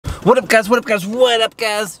What up, guys? What up, guys? What up,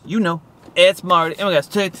 guys? You know, it's Marty. And guys,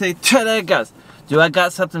 today, guys, I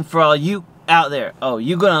got something for all you out there. Oh,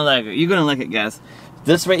 you're gonna like it. You're gonna like it, guys.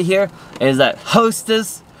 This right here is that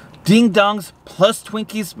Hostess dingdongs plus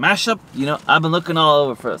Twinkies mashup. You know, I've been looking all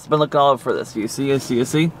over for this. You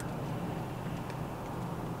see?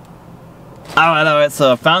 Alright.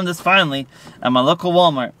 So I found this finally at my local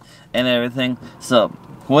Walmart and everything. So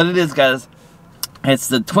what it is, guys, it's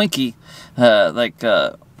the Twinkie, like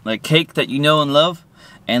cake that you know and love,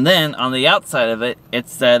 and then on the outside of it,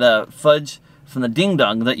 it's that fudge from the ding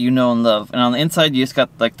dong that you know and love, and on the inside you just got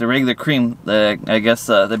like the regular cream that I guess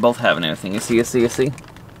they both have and everything. You see? So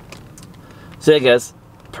yeah, guys,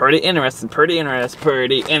 pretty interesting. So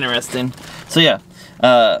yeah,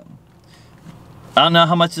 I don't know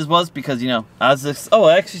how much this was because, you know, I was just, oh,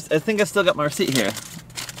 actually, I think I still got my receipt here.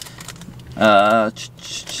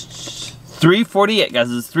 $3.48, guys.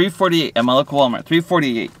 It's $3.48 at my local Walmart.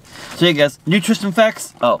 $3.48. So yeah, guys, nutrition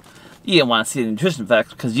facts. Oh, you don't want to see the nutrition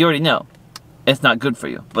facts because you already know it's not good for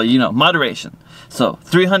you. But you know, moderation. So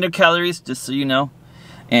 300 calories, just so you know,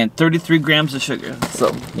 and 33 grams of sugar.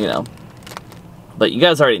 So you know, but you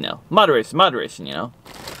guys already know moderation. You know,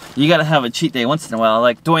 you gotta have a cheat day once in a while.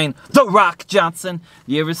 Like Dwayne "The Rock" Johnson.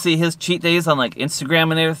 You ever see his cheat days on like Instagram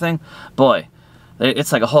and everything? Boy,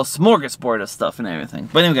 it's like a whole smorgasbord of stuff and everything.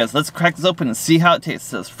 But anyway, guys, let's crack this open and see how it tastes.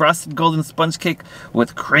 It says frosted golden sponge cake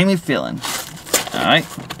with creamy filling. Alright.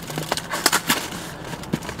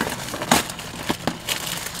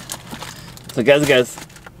 So guys,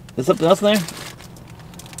 there's something else in there?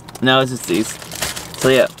 No, it's just these. So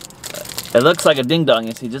yeah, it looks like a ding dong,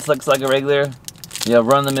 you see. It just looks like a regular, you know,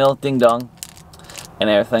 run-of-the-mill ding dong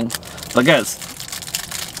and everything. But guys,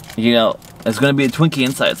 you know, it's gonna be a Twinkie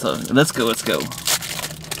inside, so let's go.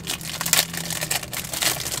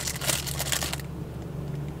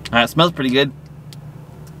 Alright, smells pretty good.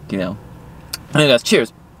 You know. Anyway, guys,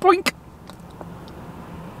 cheers. Boink!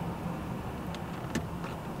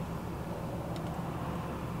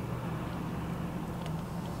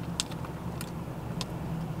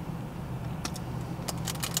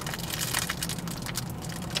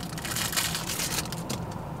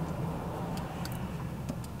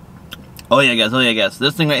 Oh yeah, guys.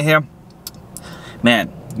 This thing right here,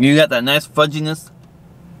 man, you got that nice fudginess.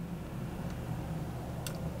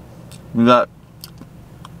 You got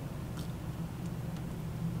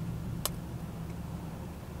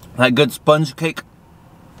that good sponge cake.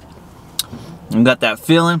 You got that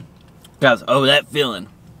feeling, guys. Oh, that feeling.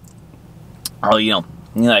 Oh, you know,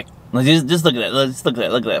 you like, just look at that. Look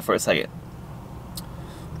at that for a second.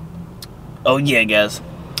 Oh yeah, guys.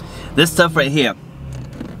 This stuff right here.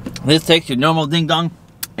 This takes your normal ding dong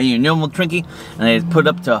and your normal Twinkie, and they put it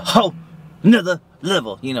up to a whole another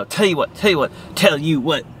level. You know, tell you what,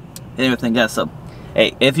 and everything, guys. So,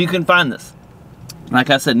 hey, if you can find this,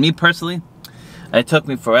 like I said, me personally, it took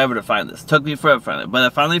me forever to find this. But I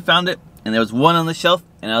finally found it, and there was one on the shelf,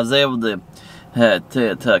 and I was able to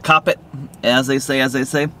cop it, as they say. So,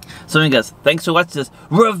 anyway, guys, thanks for watching this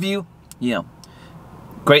review. You know,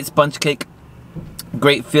 great sponge cake,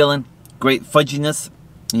 great feeling, great fudginess.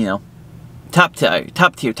 You know, top tier.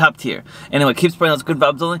 Anyway, keep spreading those good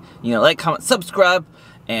vibes only. You know, like, comment, subscribe,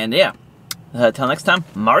 and yeah. Till next time,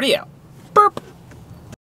 Marty out. Burp.